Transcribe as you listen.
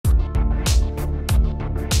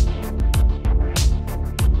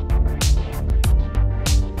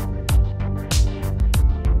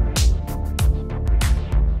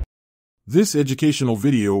This educational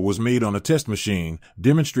video was made on a test machine,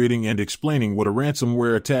 demonstrating and explaining what a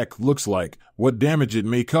ransomware attack looks like, what damage it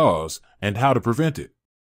may cause, and how to prevent it.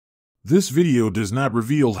 This video does not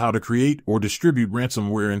reveal how to create or distribute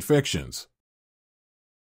ransomware infections.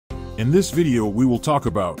 In this video we will talk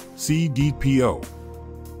about Cdpo,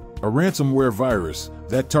 a ransomware virus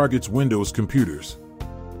that targets Windows computers.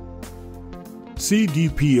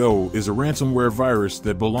 Cdpo is a ransomware virus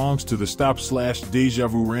that belongs to the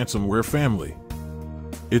Stop/Deja-vu ransomware family.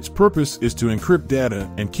 Its purpose is to encrypt data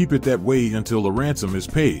and keep it that way until a ransom is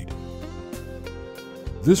paid.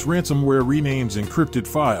 This ransomware renames encrypted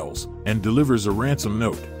files and delivers a ransom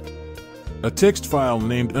note, a text file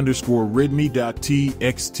named _readme.txt.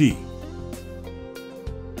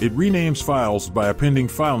 It renames files by appending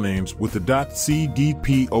file names with the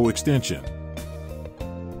 .cdpo extension.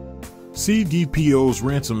 Cdpo's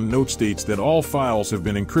ransom note states that all files have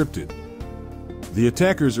been encrypted. The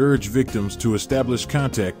attackers urge victims to establish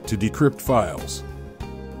contact to decrypt files.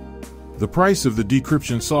 The price of the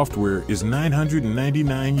decryption software is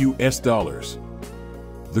 $999 US.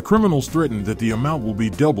 The criminals threaten that the amount will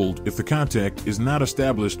be doubled if the contact is not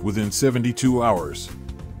established within 72 hours.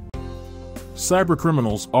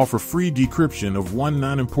 Cybercriminals offer free decryption of one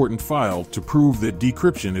non-important file to prove that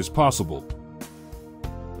decryption is possible.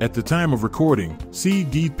 At the time of recording,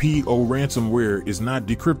 Cdpo ransomware is not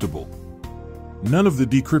decryptable. None of the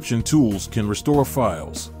decryption tools can restore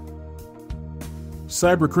files.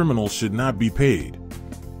 Cybercriminals should not be paid.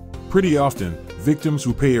 Pretty often, victims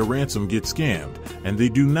who pay a ransom get scammed, and they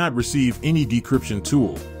do not receive any decryption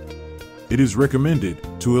tool. It is recommended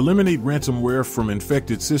to eliminate ransomware from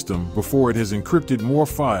infected system before it has encrypted more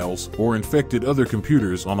files or infected other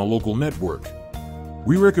computers on a local network.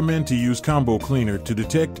 We recommend to use Combo Cleaner to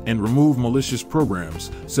detect and remove malicious programs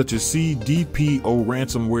such as Cdpo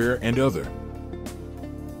ransomware and other.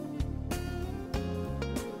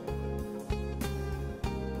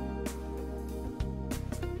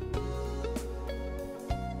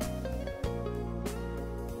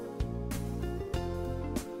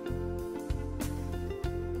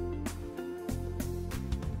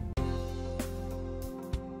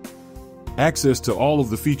 Access to all of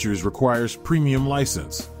the features requires premium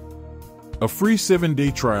license. A free 7-day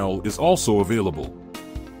trial is also available.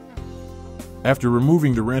 After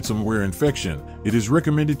removing the ransomware infection, it is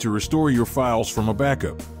recommended to restore your files from a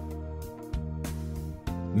backup.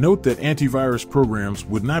 Note that antivirus programs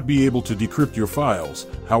would not be able to decrypt your files,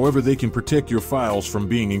 however they can protect your files from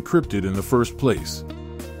being encrypted in the first place.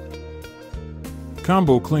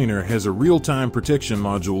 Combo Cleaner has a real-time protection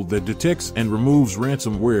module that detects and removes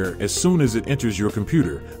ransomware as soon as it enters your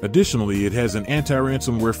computer. Additionally, it has an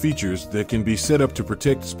anti-ransomware features that can be set up to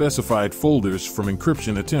protect specified folders from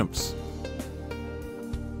encryption attempts.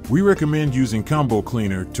 We recommend using Combo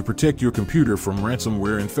Cleaner to protect your computer from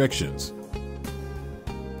ransomware infections.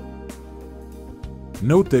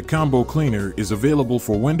 Note that Combo Cleaner is available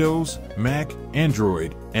for Windows, Mac,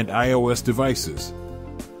 Android, and iOS devices.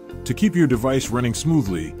 To keep your device running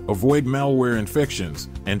smoothly, avoid malware infections,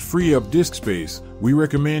 and free up disk space, we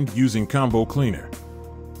recommend using Combo Cleaner.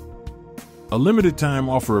 A limited time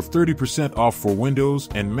offer of 30% off for Windows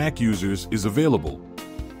and Mac users is available.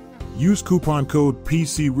 Use coupon code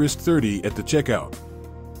PCRISK30 at the checkout.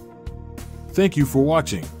 Thank you for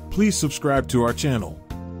watching. Please subscribe to our channel.